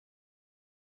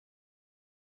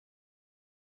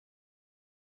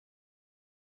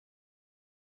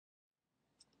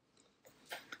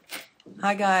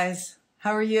Hi guys,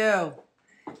 how are you?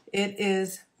 It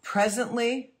is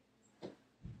presently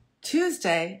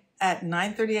Tuesday at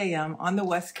 9:30 a.m. on the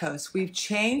West Coast. We've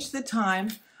changed the time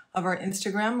of our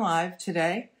Instagram Live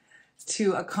today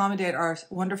to accommodate our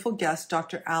wonderful guest,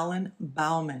 Dr. Alan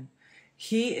Bauman.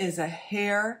 He is a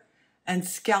hair and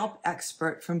scalp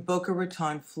expert from Boca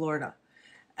Raton, Florida.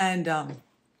 And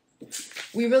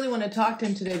we really want to talk to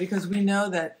him today because we know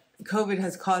that COVID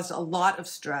has caused a lot of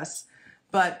stress,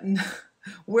 but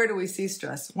where do we see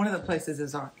stress? One of the places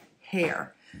is our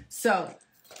hair. So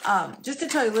just to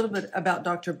tell you a little bit about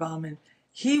Dr. Bauman,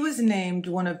 he was named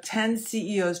one of 10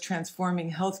 CEOs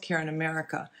transforming healthcare in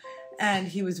America, and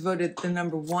he was voted the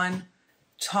 #1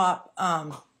 top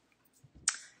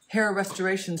hair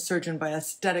restoration surgeon by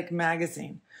Aesthetic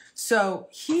magazine. So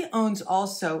he owns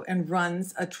also and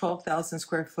runs a 12,000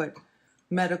 square foot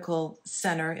medical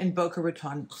center in Boca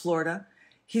Raton, Florida.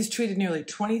 He's treated nearly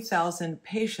 20,000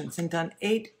 patients and done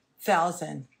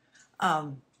 8,000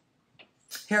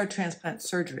 hair transplant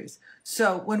surgeries.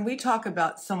 So when we talk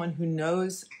about someone who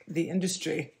knows the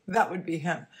industry, that would be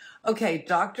him. Okay,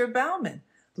 Dr. Bauman,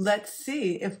 let's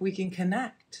see if we can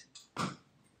connect.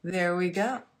 There we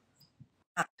go.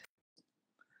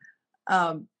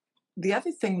 The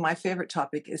other thing, my favorite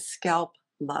topic is scalp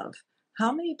love.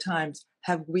 How many times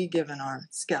have we given our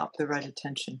scalp the right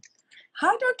attention?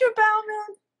 Hi, Dr.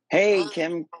 Bauman. Hey,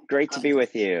 Kim, great to be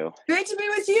with you. Great to be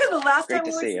with you. The last Great time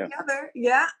we to were see you. together,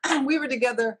 yeah, we were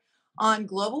together on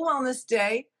Global Wellness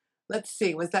Day. Let's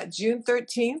see, was that June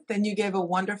 13th? And you gave a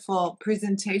wonderful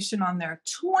presentation on their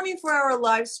 24-hour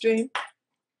live stream.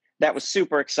 That was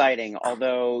super exciting.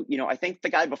 Although, I think the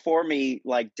guy before me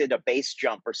did a base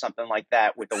jump or something like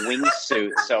that with a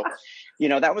wingsuit. So,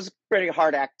 that was a pretty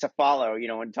hard act to follow, when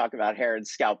you talk about hair and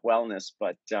scalp wellness.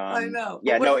 But I know.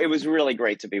 yeah, no, it was really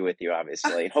great to be with you,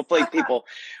 obviously. Hopefully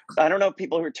I don't know,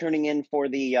 people who are tuning in for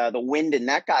the wind in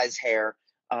that guy's hair,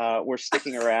 we're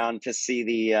sticking around to see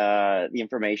the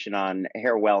information on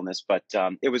hair wellness, but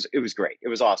it was great. It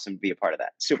was awesome to be a part of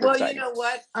that. Super exciting. You know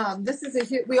what? This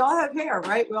is we all have hair,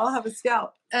 right? We all have a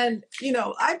scalp. And,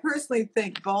 I personally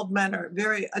think bald men are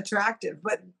very attractive,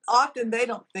 but often they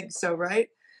don't think so, right?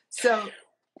 So.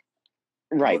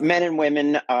 Right. Men and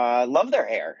women love their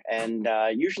hair and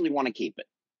usually want to keep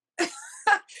it.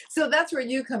 So that's where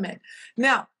you come in.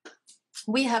 Now,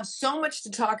 we have so much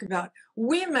to talk about.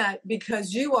 We met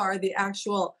because you are the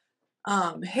actual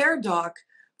hair doc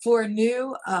for a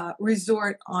new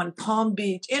resort on Palm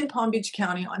Beach, in Palm Beach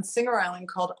County on Singer Island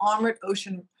called Omelet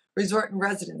Ocean Resort and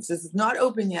Residence. This is not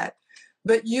open yet,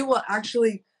 but you will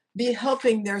actually be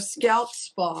helping their scalp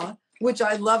spa, which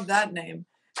I love that name.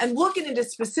 And we'll get into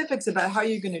specifics about how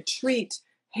you're going to treat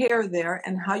hair there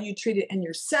and how you treat it in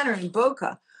your center in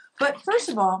Boca. But first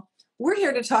of all, we're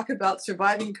here to talk about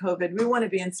surviving COVID. We want to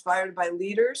be inspired by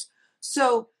leaders.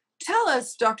 So tell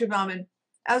us, Dr. Bauman,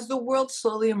 as the world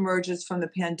slowly emerges from the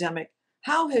pandemic,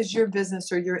 how has your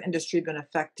business or your industry been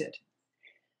affected?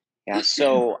 Yeah,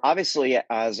 so obviously,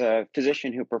 as a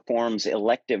physician who performs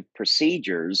elective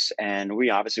procedures, and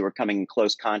we obviously were coming in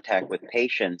close contact with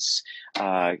patients,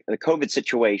 the COVID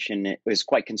situation was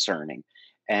quite concerning.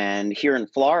 And here in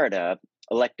Florida,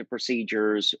 elective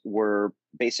procedures were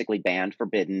basically banned,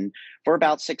 forbidden for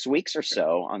about 6 weeks or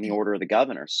so on the order of the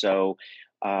governor. So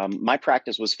my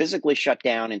practice was physically shut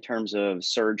down in terms of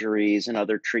surgeries and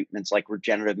other treatments like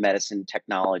regenerative medicine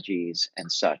technologies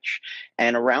and such.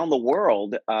 And around the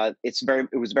world, it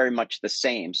was very much the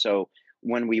same. So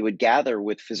when we would gather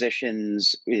with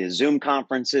physicians, Zoom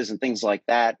conferences and things like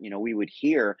that, we would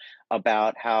hear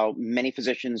about how many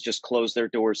physicians just closed their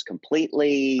doors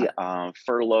completely,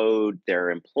 furloughed their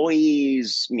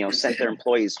employees, sent their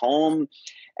employees home,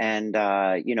 and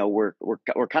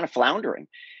we're kind of floundering.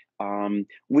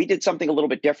 We did something a little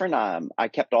bit different. I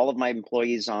kept all of my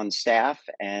employees on staff,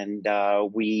 and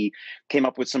we came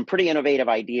up with some pretty innovative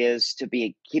ideas to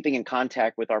be keeping in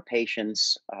contact with our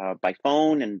patients by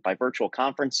phone and by virtual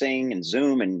conferencing and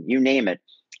Zoom and you name it,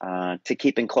 to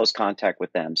keep in close contact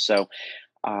with them. So,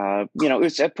 it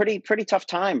was a pretty tough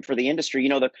time for the industry.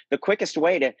 The quickest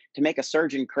way to make a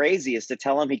surgeon crazy is to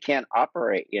tell him he can't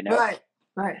operate,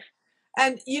 Right.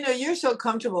 And, you're so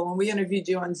comfortable. When we interviewed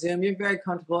you on Zoom, you're very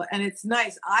comfortable. And it's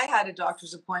nice. I had a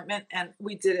doctor's appointment and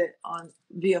we did it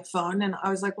via phone. And I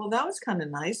was like, well, that was kind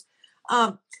of nice.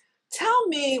 Tell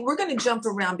me, we're going to jump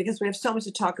around because we have so much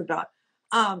to talk about.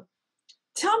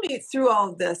 Tell me through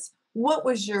all of this, what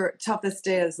was your toughest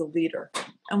day as a leader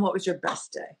and what was your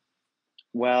best day?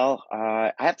 Well,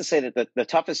 I have to say that the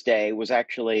toughest day was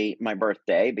actually my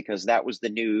birthday because that was the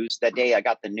news. That day I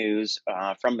got the news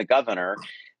from the governor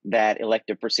that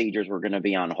elective procedures were going to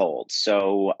be on hold.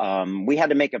 So we had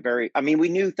to make a I mean, we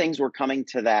knew things were coming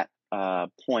to that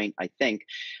point, I think.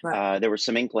 Right. There was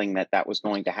some inkling that that was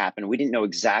going to happen. We didn't know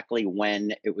exactly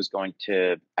when it was going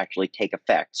to actually take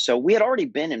effect. So we had already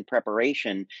been in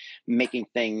preparation, making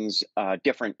things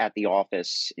different at the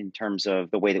office in terms of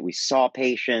the way that we saw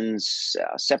patients,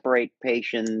 separate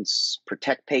patients,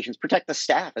 protect the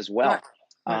staff as Right. well.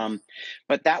 Right.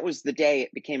 But that was the day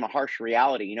it became a harsh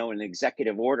reality. You know, an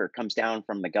executive order comes down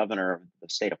from the governor of the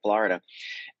state of Florida,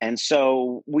 and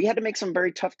so we had to make some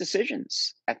very tough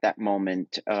decisions at that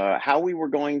moment, how we were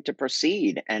going to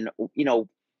proceed, and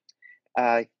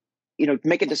uh,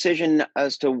 make a decision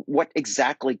as to what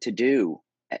exactly to do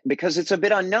because it's a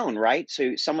bit unknown, right?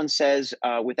 So someone says,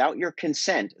 without your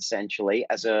consent, essentially,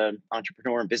 as a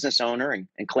entrepreneur and business owner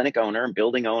and clinic owner and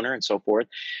building owner and so forth,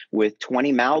 with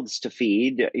 20 mouths to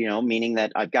feed, meaning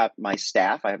that I've got my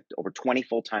staff, I have over 20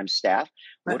 full-time staff.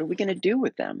 What Right. are we going to do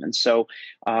with them? And so,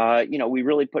 we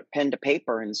really put pen to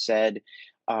paper and said,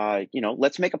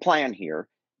 let's make a plan here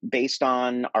based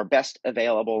on our best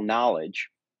available knowledge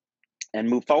and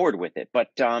move forward with it. But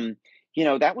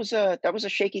that was a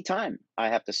shaky time, I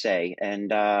have to say,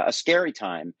 and a scary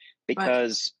time Right.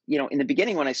 because in the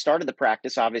beginning when I started the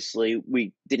practice, obviously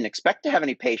we didn't expect to have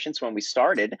any patients when we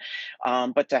started,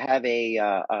 but to have a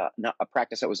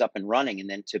practice that was up and running and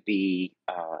then to be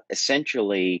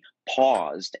essentially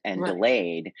paused and Right.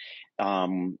 delayed.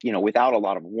 Without a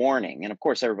lot of warning, and of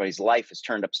course, everybody's life is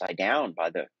turned upside down by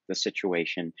the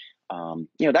situation.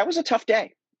 That was a tough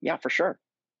day. Yeah, for sure.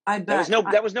 I There was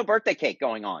bet. no birthday cake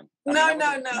going on. I mean, No,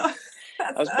 no, no. I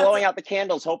That's, was that's blowing out the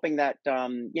candles, hoping that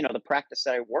the practice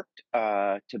that I worked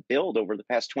to build over the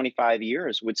past 25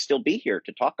 years would still be here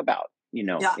to talk about,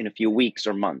 yeah. in a few weeks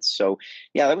or months. So,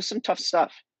 yeah, that was some tough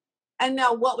stuff. And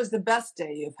now, what was the best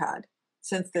day you've had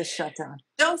since this shutdown?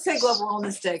 Don't say Global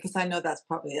Wellness Day because I know that's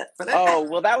probably it for that. Oh,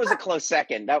 well, that was a close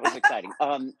second. That was exciting.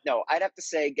 No, I'd have to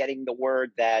say getting the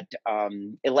word that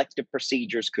elective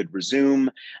procedures could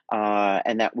resume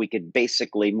and that we could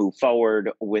basically move forward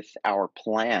with our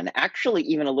plan, actually,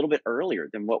 even a little bit earlier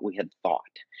than what we had thought.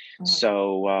 Mhm.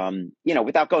 So,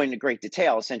 without going into great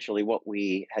detail, essentially what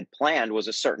we had planned was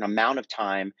a certain amount of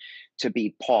time to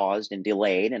be paused and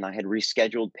delayed. And I had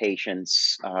rescheduled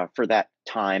patients for that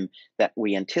time that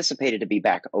we anticipated to be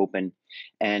back open,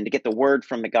 and to get the word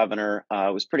from the governor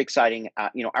was pretty exciting.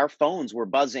 Our phones were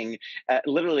buzzing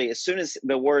literally as soon as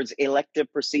the words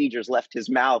elective procedures left his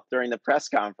mouth during the press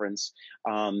conference.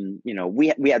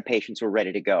 We had patients who were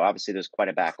ready to go. Obviously, there's quite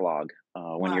a backlog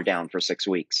when you're Wow. down for 6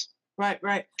 weeks. Right,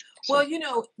 right. So,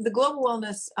 Well, the Global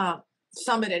Wellness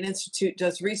Summit and Institute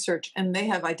does research, and they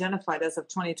have identified as of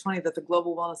 2020 that the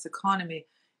global wellness economy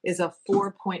is a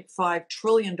 $4.5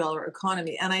 trillion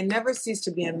economy. And I never cease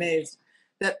to be amazed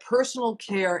that personal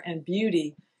care and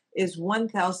beauty is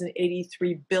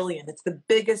 1,083 billion. It's the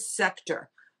biggest sector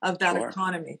of that sure.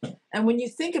 economy. And when you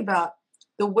think about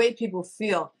the way people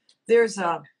feel, there's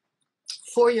a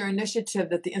 4-year initiative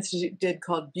that the Institute did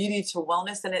called Beauty to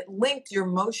Wellness, and it linked your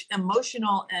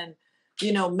emotional and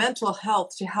mental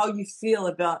health to how you feel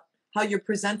about how you're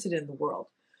presented in the world.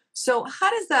 So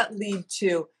how does that lead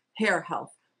to hair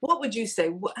health? What would you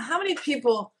say? How many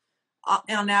people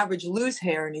on average lose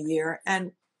hair in a year,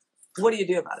 and what do you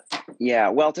do about it? Yeah,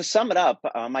 well, to sum it up,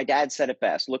 my dad said it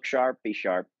best: "Look sharp, be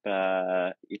sharp,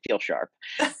 you feel sharp."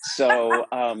 So,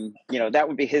 that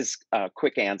would be his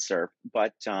quick answer.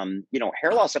 But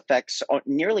hair loss affects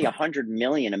nearly 100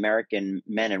 million American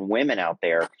men and women out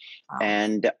there, Wow.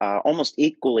 and almost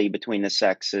equally between the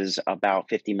sexes, about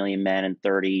 50 million men and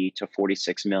 30 to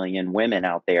 46 million women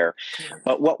out there.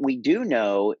 But what we do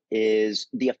know is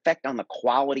the effect on the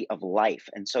quality of life,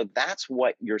 and so that's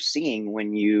what you're seeing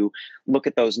when you look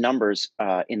at those numbers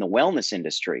in the wellness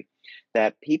industry,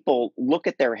 that people look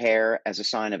at their hair as a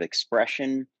sign of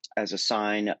expression, as a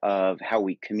sign of how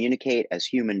we communicate as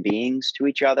human beings to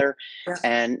each other. Yeah.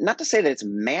 And not to say that it's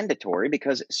mandatory,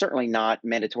 because it's certainly not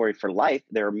mandatory for life.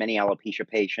 There are many alopecia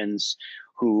patients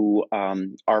who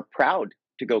are proud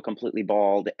to go completely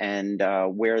bald and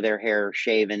wear their hair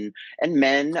shaven, and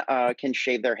men can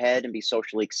shave their head and be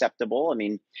socially acceptable. I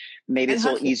mean, maybe And it's a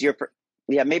little husbands. easier for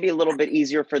yeah, maybe a little bit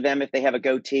easier for them if they have a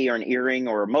goatee or an earring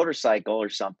or a motorcycle or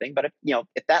something. But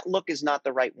if that look is not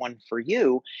the right one for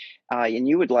you, and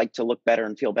you would like to look better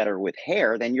and feel better with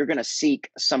hair, then you're going to seek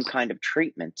some kind of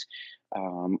treatment,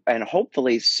 and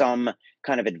hopefully some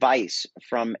kind of advice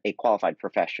from a qualified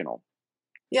professional.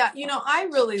 Yeah, I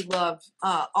really love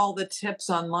all the tips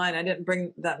online. I didn't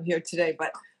bring them here today,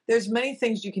 but there's many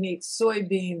things you can eat: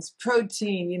 soybeans,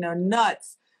 protein,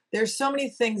 nuts. There's so many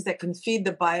things that can feed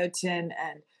the biotin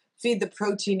and feed the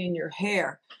protein in your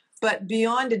hair. But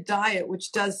beyond a diet,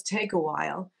 which does take a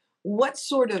while, what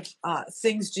sort of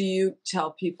things do you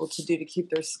tell people to do to keep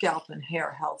their scalp and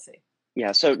hair healthy?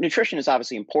 Yeah, so nutrition is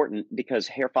obviously important because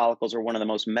hair follicles are one of the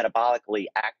most metabolically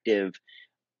active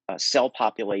cell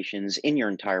populations in your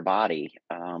entire body,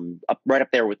 right up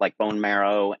there with like bone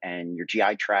marrow and your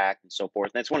GI tract and so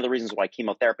forth. And that's one of the reasons why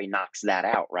chemotherapy knocks that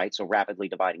out, right? So rapidly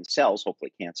dividing cells,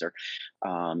 hopefully cancer,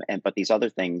 but these other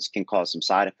things can cause some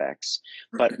side effects.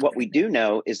 But what we do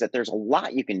know is that there's a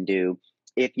lot you can do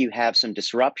if you have some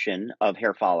disruption of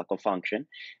hair follicle function.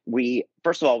 We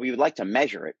first of all, we would like to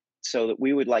measure it. So that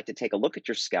we would like to take a look at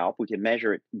your scalp. We can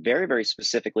measure it very, very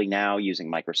specifically now using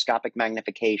microscopic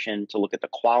magnification to look at the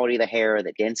quality of the hair,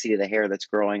 the density of the hair that's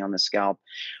growing on the scalp.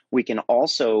 We can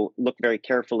also look very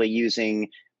carefully using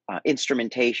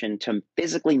instrumentation to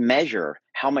physically measure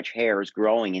how much hair is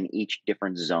growing in each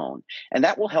different zone. And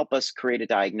that will help us create a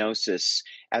diagnosis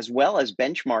as well as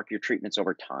benchmark your treatments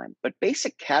over time. But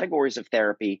basic categories of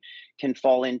therapy can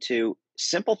fall into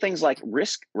simple things like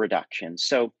risk reduction.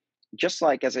 So just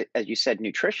like as you said,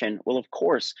 nutrition, well, of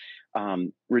course,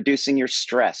 reducing your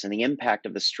stress and the impact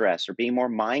of the stress, or being more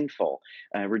mindful,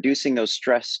 reducing those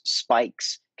stress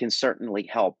spikes can certainly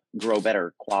help grow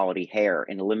better quality hair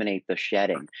and eliminate the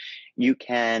shedding. You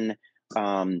can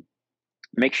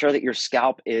make sure that your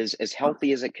scalp is as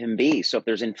healthy as it can be. So if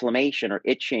there's inflammation or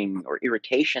itching or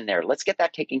irritation there, let's get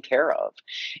that taken care of.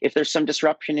 If there's some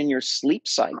disruption in your sleep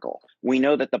cycle, we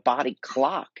know that the body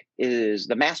clock is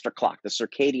the master clock, the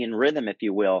circadian rhythm, if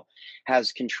you will,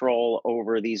 has control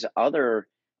over these other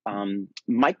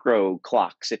micro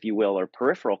clocks, if you will, or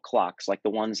peripheral clocks, like the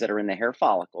ones that are in the hair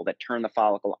follicle that turn the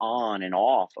follicle on and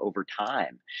off over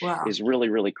time, Wow. is really,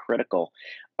 really critical.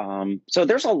 So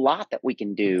there's a lot that we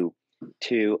can do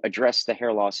to address the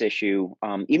hair loss issue,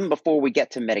 even before we get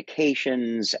to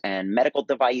medications and medical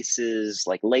devices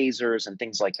like lasers and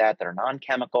things like that are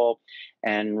non-chemical,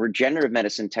 and regenerative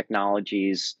medicine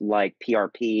technologies like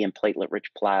PRP and platelet-rich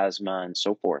plasma and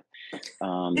so forth.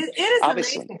 It is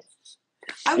Obviously, amazing.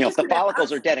 I was if just the going to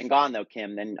follicles are ask. dead and gone, though,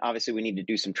 Kim, then obviously we need to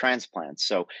do some transplants.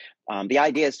 So the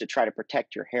idea is to try to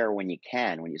protect your hair when you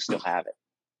can, when you still have it.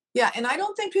 Yeah, and I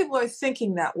don't think people are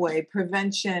thinking that way,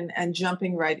 prevention and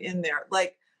jumping right in there.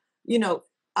 Like, you know,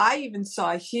 I even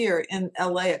saw here in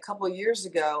LA a couple of years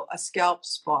ago a scalp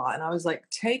spa, and I was like,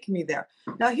 take me there.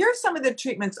 Now, here's some of the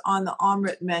treatments on the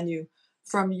Omrit menu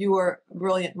from your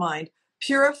brilliant mind: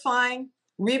 purifying,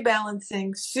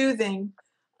 rebalancing, soothing,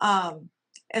 um,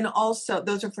 and also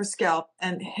those are for scalp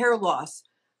and hair loss.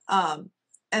 Um,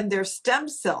 and there's stem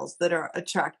cells that are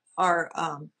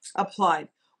applied.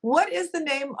 What is the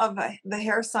name of the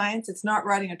hair science? It's not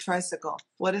riding a tricycle.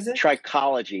 What is it?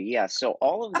 Trichology, yes. So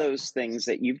all of those things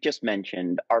that you've just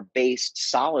mentioned are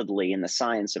based solidly in the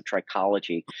science of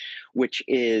trichology, which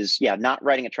is, yeah, not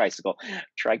riding a tricycle.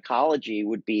 Trichology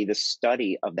would be the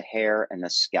study of the hair and the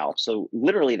scalp. So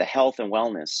literally the health and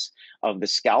wellness of the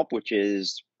scalp, which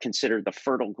is considered the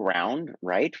fertile ground,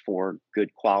 right, for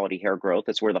good quality hair growth.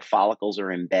 That's where the follicles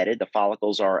are embedded. The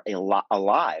follicles are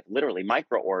alive, literally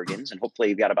microorgans, and hopefully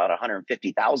you've got about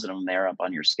 150,000 of them there up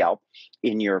on your scalp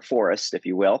in your forest, if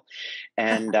you will.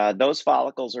 And those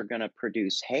follicles are going to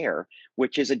produce hair,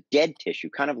 which is a dead tissue,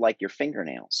 kind of like your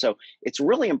fingernail. So it's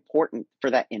really important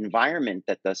for that environment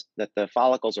that the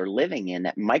follicles are living in,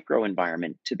 that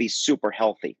microenvironment, to be super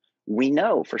healthy. We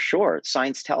know for sure,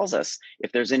 science tells us,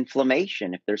 if there's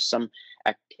inflammation, if there's some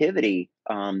activity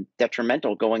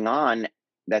detrimental going on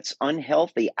that's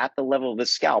unhealthy at the level of the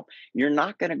scalp, you're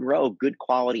not going to grow good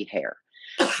quality hair.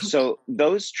 So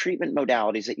those treatment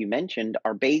modalities that you mentioned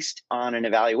are based on an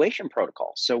evaluation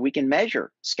protocol. So we can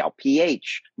measure scalp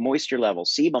pH, moisture level,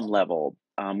 sebum level.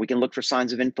 We can look for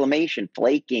signs of inflammation,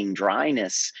 flaking,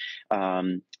 dryness,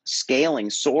 scaling,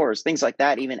 sores, things like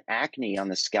that. Even acne on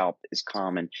the scalp is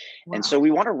common. And Wow. so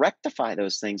we want to rectify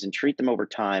those things and treat them over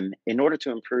time in order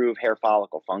to improve hair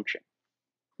follicle function.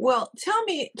 Well, tell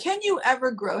me, can you ever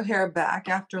grow hair back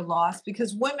after loss?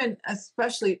 Because women,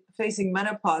 especially facing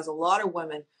menopause, a lot of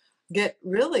women get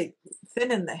really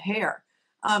thin in the hair.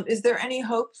 Is there any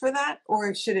hope for that,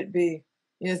 or should it be?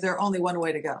 Is there only one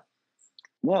way to go?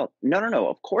 Well, no, no, no.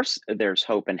 Of course, there's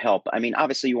hope and help. I mean,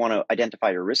 obviously, you want to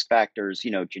identify your risk factors,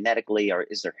 genetically, or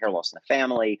is there hair loss in the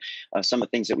family? Some of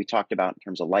the things that we talked about in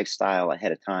terms of lifestyle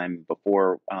ahead of time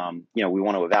before, we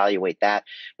want to evaluate that.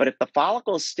 But if the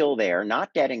follicle is still there,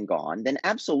 not dead and gone, then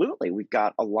absolutely, we've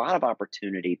got a lot of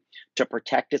opportunity to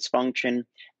protect its function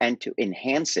and to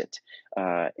enhance it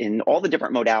in all the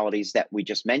different modalities that we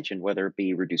just mentioned, whether it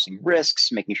be reducing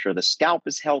risks, making sure the scalp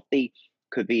is healthy,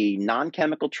 could be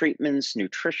non-chemical treatments,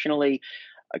 nutritionally,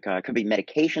 could be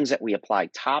medications that we apply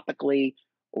topically,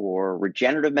 or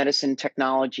regenerative medicine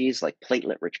technologies like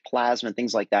platelet-rich plasma and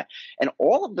things like that. And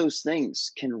all of those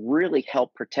things can really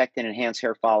help protect and enhance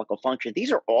hair follicle function.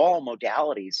 These are all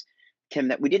modalities, Kim,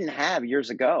 that we didn't have years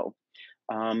ago,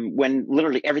 when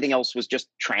literally everything else was just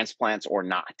transplants or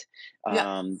not.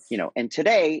 Yeah. And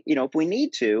today, if we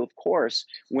need to, of course,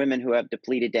 women who have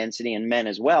depleted density and men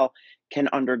as well can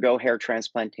undergo hair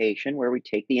transplantation, where we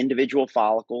take the individual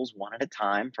follicles one at a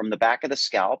time from the back of the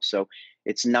scalp. So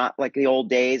it's not like the old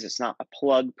days. It's not a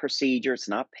plug procedure. It's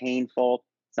not painful.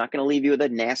 It's not going to leave you with a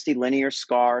nasty linear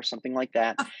scar, something like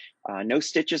that. No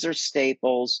stitches or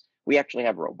staples. We actually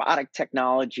have robotic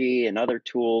technology and other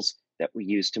tools that we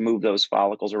use to move those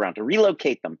follicles around, to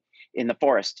relocate them in the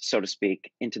forest, so to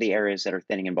speak, into the areas that are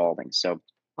thinning and balding. So,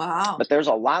 Wow. but there's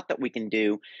a lot that we can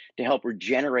do to help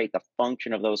regenerate the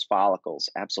function of those follicles.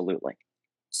 Absolutely.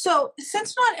 So,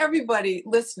 since not everybody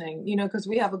listening, because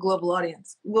we have a global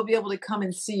audience, will be able to come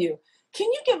and see you, can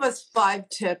you give us 5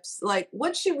 tips? Like,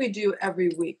 what should we do every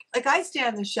week? Like, I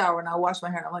stand in the shower and I wash my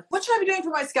hair, and I'm like, what should I be doing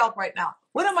for my scalp right now?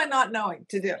 What am I not knowing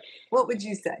to do? What would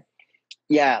you say?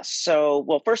 Yeah. So,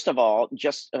 well, first of all,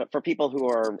 just for people who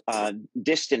are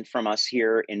distant from us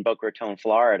here in Boca Raton,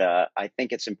 Florida, I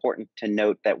think it's important to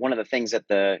note that one of the things that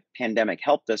the pandemic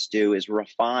helped us do is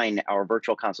refine our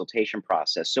virtual consultation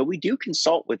process. So we do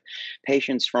consult with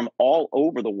patients from all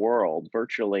over the world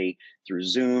virtually through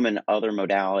Zoom and other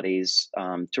modalities,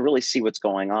 to really see what's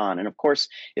going on. And of course,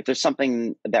 if there's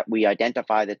something that we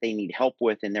identify that they need help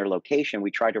with in their location,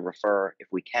 we try to refer if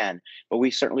we can, but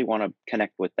we certainly want to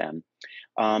connect with them.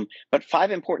 But 5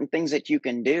 important things that you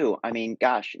can do. I mean,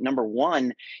 gosh, number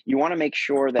one, you want to make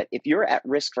sure that if you're at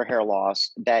risk for hair loss,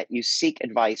 that you seek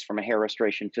advice from a hair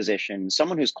restoration physician,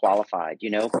 someone who's qualified.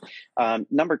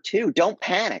 Number two, don't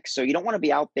panic. So you don't want to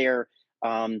be out there,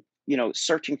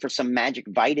 searching for some magic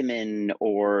vitamin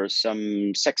or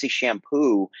some sexy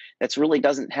shampoo that's really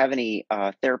doesn't have any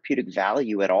therapeutic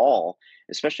value at all,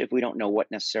 especially if we don't know what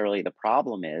necessarily the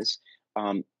problem is.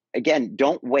 Um, Again,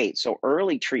 don't wait. So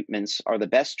early treatments are the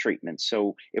best treatments.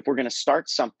 So if we're going to start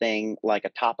something like a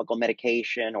topical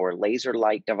medication or laser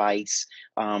light device,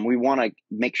 we want to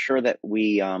make sure that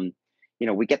we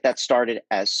get that started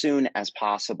as soon as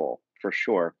possible, for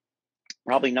sure.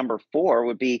 Probably number four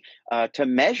would be to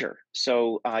measure.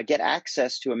 So get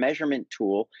access to a measurement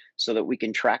tool so that we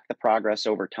can track the progress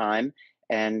over time.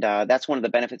 And that's one of the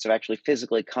benefits of actually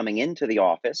physically coming into the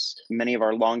office. Many of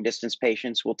our long distance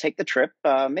patients will take the trip,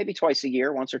 maybe twice a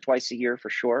year, once or twice a year for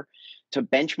sure, to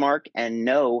benchmark and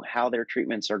know how their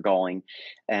treatments are going.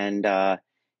 And I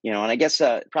guess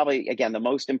probably again the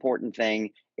most important thing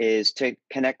is to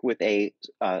connect with an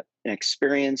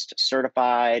experienced,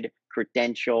 certified,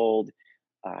 credentialed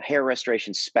hair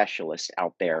restoration specialist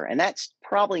out there. And that's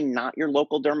probably not your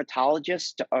local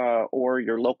dermatologist or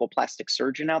your local plastic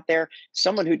surgeon out there.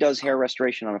 Someone who does hair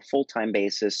restoration on a full-time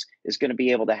basis is going to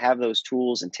be able to have those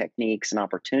tools and techniques and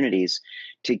opportunities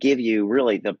to give you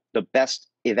really the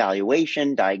best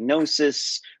evaluation,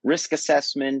 diagnosis, risk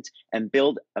assessment, and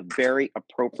build a very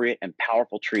appropriate and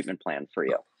powerful treatment plan for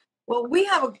you. Well, we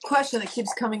have a question that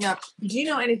keeps coming up. Do you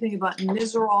know anything about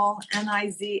Nizarol,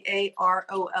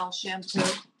 Nizarol shampoo?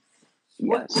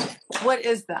 Yes. What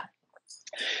is that?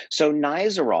 So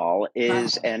Nizoral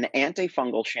is Wow. an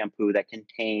antifungal shampoo that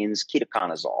contains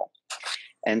ketoconazole.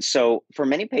 And so, for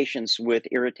many patients with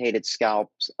irritated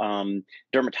scalps,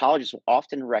 dermatologists will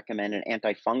often recommend an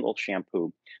antifungal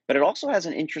shampoo, but it also has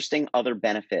an interesting other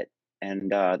benefit.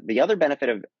 And the other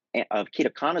benefit of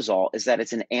ketoconazole is that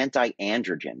it's an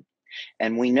anti-androgen.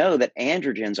 And we know that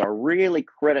androgens are really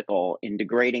critical in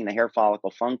degrading the hair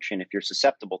follicle function if you're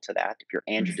susceptible to that, if you're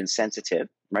androgen sensitive,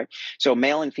 right? So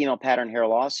male and female pattern hair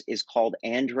loss is called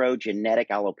androgenetic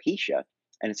alopecia,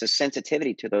 and it's a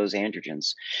sensitivity to those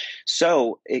androgens.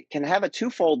 So it can have a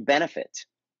twofold benefit,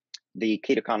 the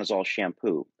ketoconazole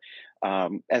shampoo.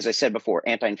 As I said before,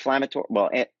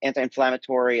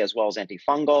 anti-inflammatory as well as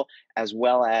antifungal, as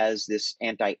well as this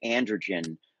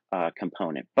anti-androgen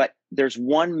component. But there's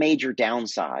one major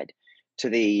downside to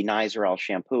the Nizoral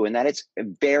shampoo, and that it's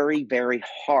very, very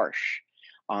harsh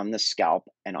on the scalp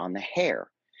and on the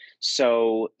hair.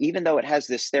 So even though it has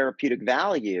this therapeutic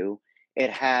value,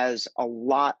 it has a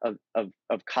lot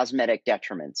of cosmetic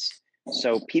detriments.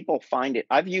 So people find it,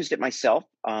 I've used it myself.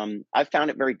 I've found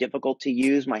it very difficult to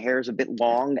use. My hair is a bit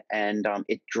long and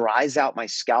it dries out my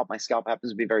scalp. My scalp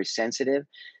happens to be very sensitive.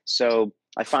 So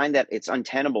I find that it's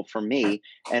untenable for me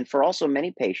and for also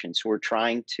many patients who are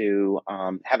trying to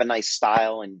have a nice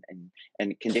style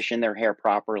and condition their hair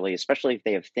properly, especially if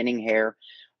they have thinning hair.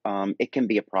 It can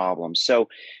be a problem. So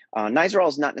Nizoral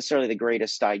is not necessarily the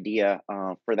greatest idea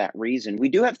for that reason. We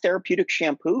do have therapeutic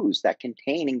shampoos that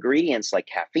contain ingredients like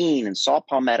caffeine and saw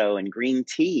palmetto and green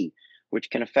tea, which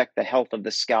can affect the health of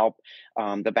the scalp.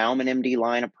 The Bauman MD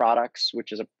line of products,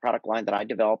 which is a product line that I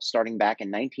developed starting back in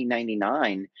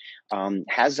 1999,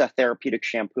 has a therapeutic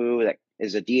shampoo that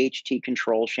is a DHT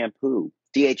control shampoo.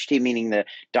 DHT meaning the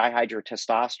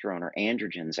dihydrotestosterone or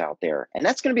androgens out there. And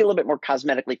that's going to be a little bit more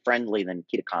cosmetically friendly than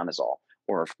ketoconazole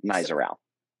or Nizoral.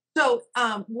 So,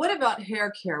 what about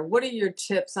hair care? What are your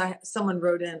tips? Someone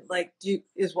wrote in, like,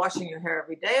 is washing your hair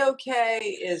every day okay?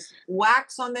 Is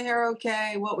wax on the hair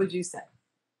okay? What would you say?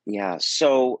 Yeah,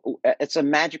 so it's a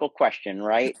magical question,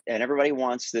 right? And everybody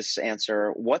wants this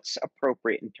answer. What's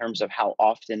appropriate in terms of how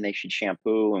often they should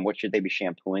shampoo and what should they be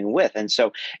shampooing with? And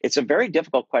so it's a very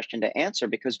difficult question to answer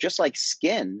because just like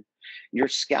skin, your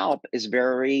scalp is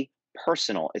very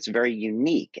personal, it's very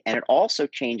unique, and it also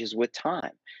changes with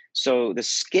time. So the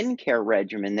skincare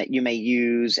regimen that you may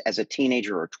use as a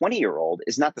teenager or 20-year-old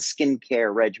is not the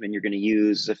skincare regimen you're going to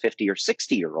use as a 50 or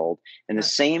 60-year-old. And the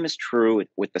same is true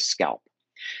with the scalp.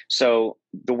 So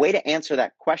the way to answer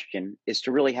that question is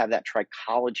to really have that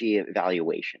trichology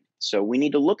evaluation. So we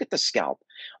need to look at the scalp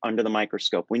under the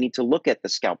microscope. We need to look at the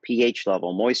scalp pH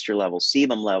level, moisture level,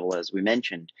 sebum level, as we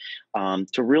mentioned,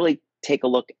 to really take a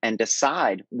look and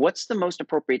decide what's the most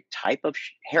appropriate type of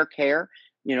hair care,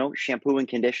 shampoo and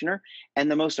conditioner,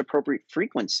 and the most appropriate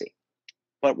frequency.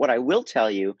 But what I will tell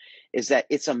you is that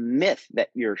it's a myth that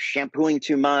you're shampooing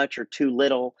too much or too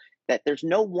little, that there's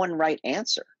no one right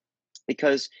answer.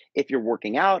 Because if you're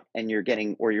working out and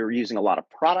you're using a lot of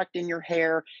product in your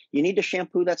hair, you need to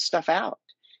shampoo that stuff out.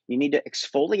 You need to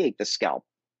exfoliate the scalp.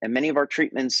 And many of our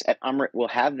treatments at Umrit will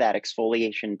have that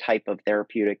exfoliation type of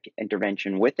therapeutic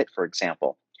intervention with it, for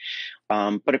example.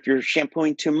 But if you're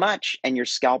shampooing too much and your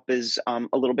scalp is a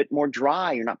little bit more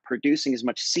dry, you're not producing as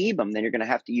much sebum, then you're going to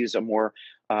have to use a more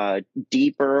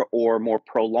deeper or more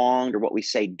prolonged or what we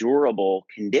say durable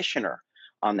conditioner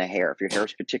on the hair. If your hair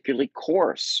is particularly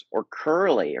coarse or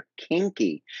curly or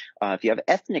kinky, if you have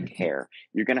ethnic hair,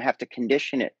 you're going to have to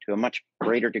condition it to a much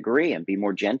greater degree and be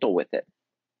more gentle with it.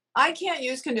 I can't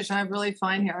use conditioner. I have really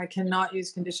fine hair. I cannot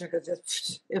use conditioner because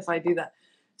just if I do that.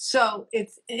 So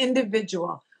it's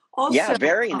individual. Also, Yeah,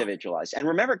 very individualized. And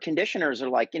remember, conditioners are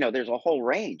like, there's a whole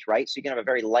range, right? So you can have a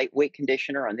very lightweight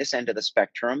conditioner on this end of the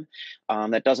spectrum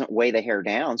that doesn't weigh the hair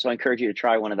down. So I encourage you to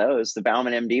try one of those. The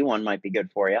Bauman MD one might be good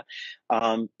for you.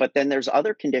 But then there's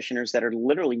other conditioners that are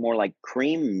literally more like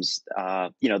creams,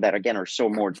 that again are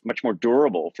much more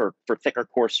durable for thicker,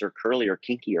 coarser, curlier,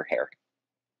 kinkier hair.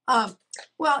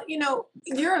 Well,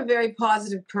 you're a very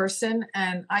positive person,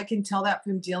 and I can tell that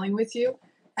from dealing with you.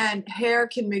 And hair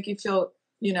can make you feel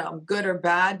good or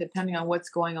bad depending on what's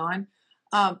going on.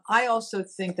 I also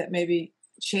think that maybe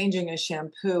changing a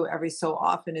shampoo every so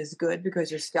often is good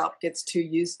because your scalp gets too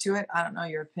used to it. I don't know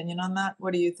your opinion on that.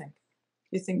 What do you think?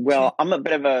 Well, I'm a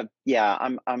bit of a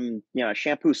a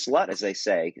shampoo slut, as they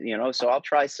say, so I'll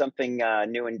try something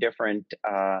new and different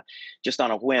just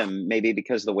on a whim, maybe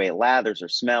because of the way it lathers or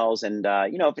smells. And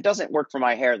if it doesn't work for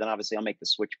my hair, then obviously I'll make the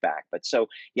switch back. But so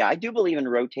yeah, I do believe in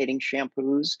rotating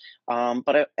shampoos,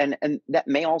 and that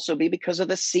may also be because of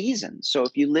the season. So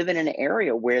if you live in an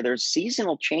area where there's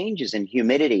seasonal changes in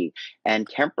humidity and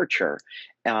temperature,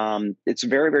 it's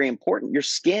very, very important.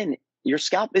 Your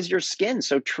scalp is your skin,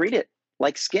 so treat it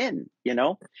like skin, so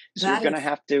you're going to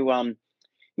have to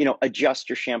adjust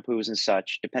your shampoos and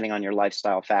such depending on your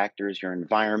lifestyle factors, your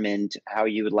environment, how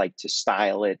you would like to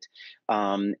style it.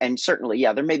 And certainly,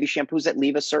 yeah, there may be shampoos that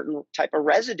leave a certain type of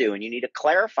residue and you need a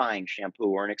clarifying shampoo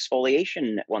or an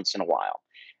exfoliation once in a while.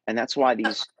 And that's why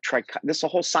this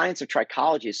whole science of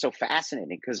trichology is so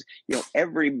fascinating because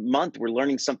every month we're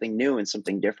learning something new and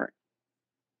something different.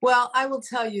 Well, I will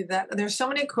tell you that there's so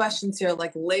many questions here,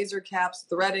 like laser caps,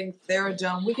 threading,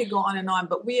 Theradome. We could go on,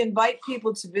 but we invite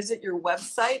people to visit your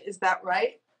website. Is that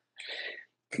right?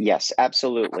 Yes,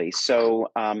 absolutely. So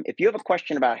if you have a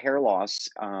question about hair loss,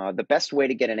 the best way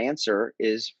to get an answer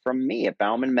is from me at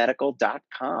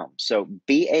baumanmedical.com. So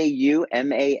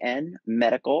BAUMAN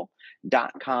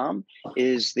medical.com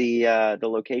is the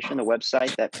location, the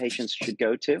website that patients should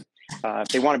go to. if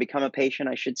they want to become a patient,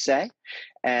 I should say,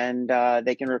 and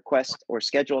they can request or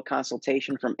schedule a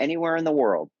consultation from anywhere in the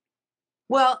world.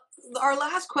 Well, our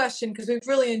last question, because we've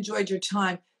really enjoyed your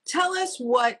time. Tell us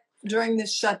what during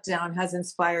this shutdown has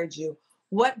inspired you.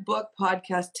 What book,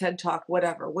 podcast, TED Talk,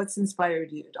 whatever. What's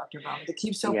inspired you, Dr. Bauman, to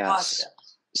keep so Yes. positive?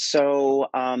 So,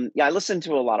 yeah, I listen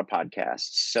to a lot of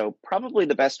podcasts. So probably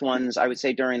the best ones I would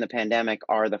say during the pandemic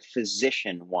are the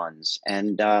physician ones.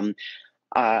 And,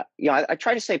 I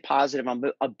try to stay positive. I'm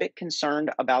a bit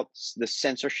concerned about the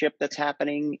censorship that's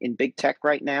happening in big tech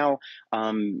right now.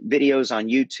 Videos on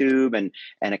YouTube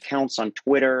and accounts on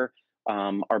Twitter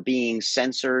are being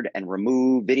censored and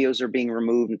removed. Videos are being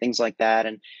removed and things like that.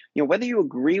 And, whether you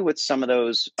agree with some of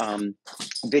those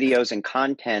videos and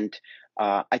content,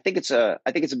 I think it's a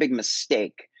big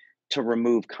mistake to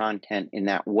remove content in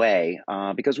that way,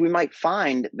 because we might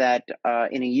find that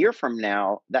in a year from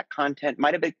now, that content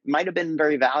might have been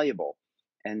very valuable.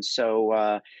 And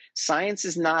so science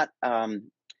is not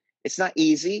it's not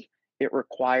easy. It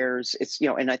requires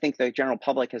and I think the general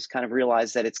public has kind of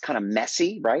realized that it's kind of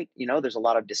messy, right? There's a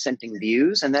lot of dissenting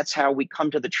views, and that's how we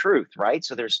come to the truth, right?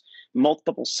 So there's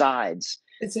multiple sides.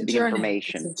 It's a The journey.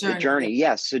 information, It's a journey. the journey,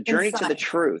 yes, the journey to the Inside.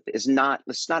 truth it's not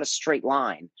a straight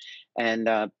line, and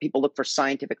people look for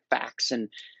scientific facts. And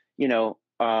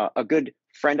a good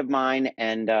friend of mine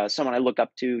and someone I look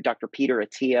up to, Dr. Peter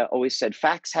Attia, always said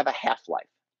facts have a half-life.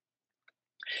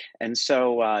 And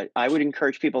so I would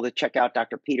encourage people to check out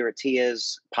Dr. Peter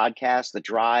Attia's podcast, The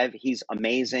Drive. He's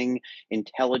amazing,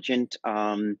 intelligent,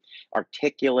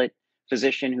 articulate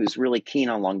physician who's really keen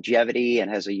on longevity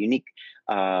and has a unique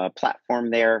platform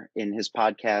there in his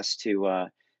podcast to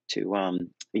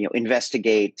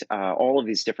investigate all of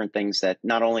these different things that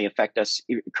not only affect us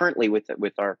currently with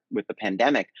the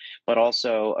pandemic, but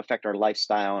also affect our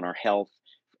lifestyle and our health.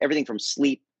 Everything from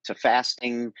sleep to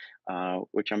fasting,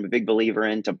 which I'm a big believer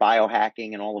in, to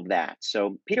biohacking and all of that.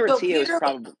 So Peter Attia is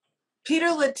probably Peter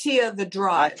Attia, The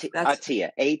Drive.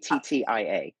 Attia,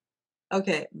 Attia.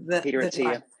 Okay, Peter the Attia.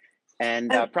 Drive.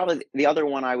 And probably the other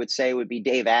one I would say would be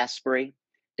Dave Asprey.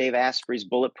 Dave Asprey's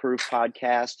Bulletproof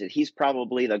podcast. He's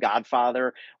probably the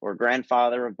godfather or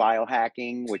grandfather of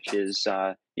biohacking, which is,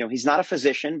 he's not a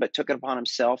physician, but took it upon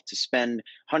himself to spend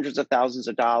hundreds of thousands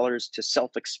of dollars to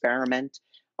self-experiment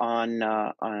on,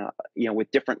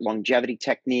 with different longevity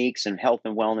techniques and health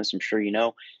and wellness, I'm sure you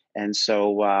know. And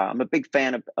so I'm a big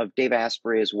fan of Dave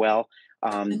Asprey as well.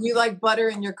 And you like butter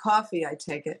in your coffee, I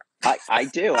take it. I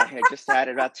do. I had just had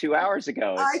it about 2 hours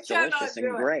ago. It's delicious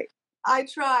and great. I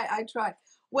try.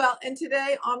 Well, and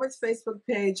today, Amrit's Facebook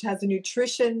page has a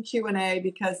nutrition Q&A,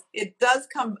 because it does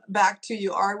come back to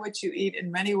you are what you eat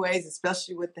in many ways,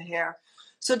 especially with the hair.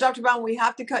 So, Dr. Bauman, we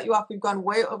have to cut you off. We've gone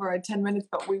way over our 10 minutes,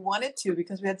 but we wanted to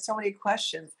because we had so many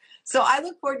questions. So I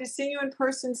look forward to seeing you in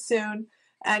person soon,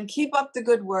 and keep up the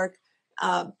good work.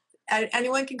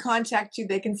 Anyone can contact you.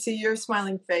 They can see your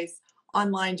smiling face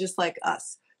online just like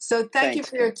us. So thank you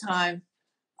for your time.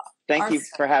 Thank you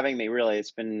for having me. Really,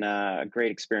 it's been a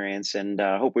great experience, and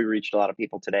hope we reached a lot of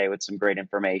people today with some great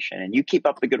information. And you keep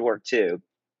up the good work too.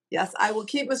 Yes, I will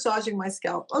keep massaging my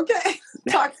scalp. Okay.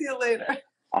 Talk to you later.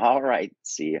 All right.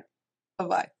 See you.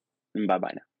 Bye-bye.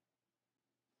 Bye-bye now.